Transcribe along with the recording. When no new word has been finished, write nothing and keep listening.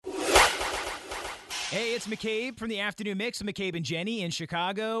Hey, it's McCabe from the Afternoon Mix with McCabe and Jenny in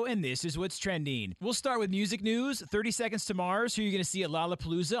Chicago, and this is what's trending. We'll start with music news. 30 Seconds to Mars, who you're going to see at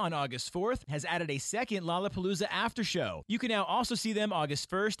Lollapalooza on August 4th, has added a second Lollapalooza Aftershow. You can now also see them August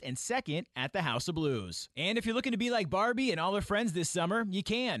 1st and 2nd at the House of Blues. And if you're looking to be like Barbie and all her friends this summer, you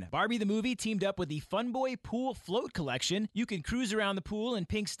can. Barbie the movie teamed up with the FUNBOY Pool Float Collection. You can cruise around the pool in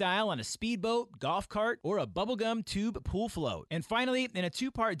pink style on a speedboat, golf cart, or a bubblegum tube pool float. And finally, in a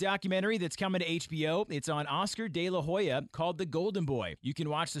two-part documentary that's coming to HBO, it's on Oscar de la Hoya called The Golden Boy. You can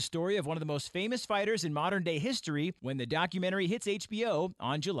watch the story of one of the most famous fighters in modern-day history when the documentary hits HBO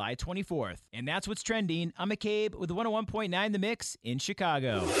on July 24th. And that's what's trending. I'm McCabe with 101.9 The Mix in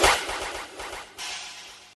Chicago.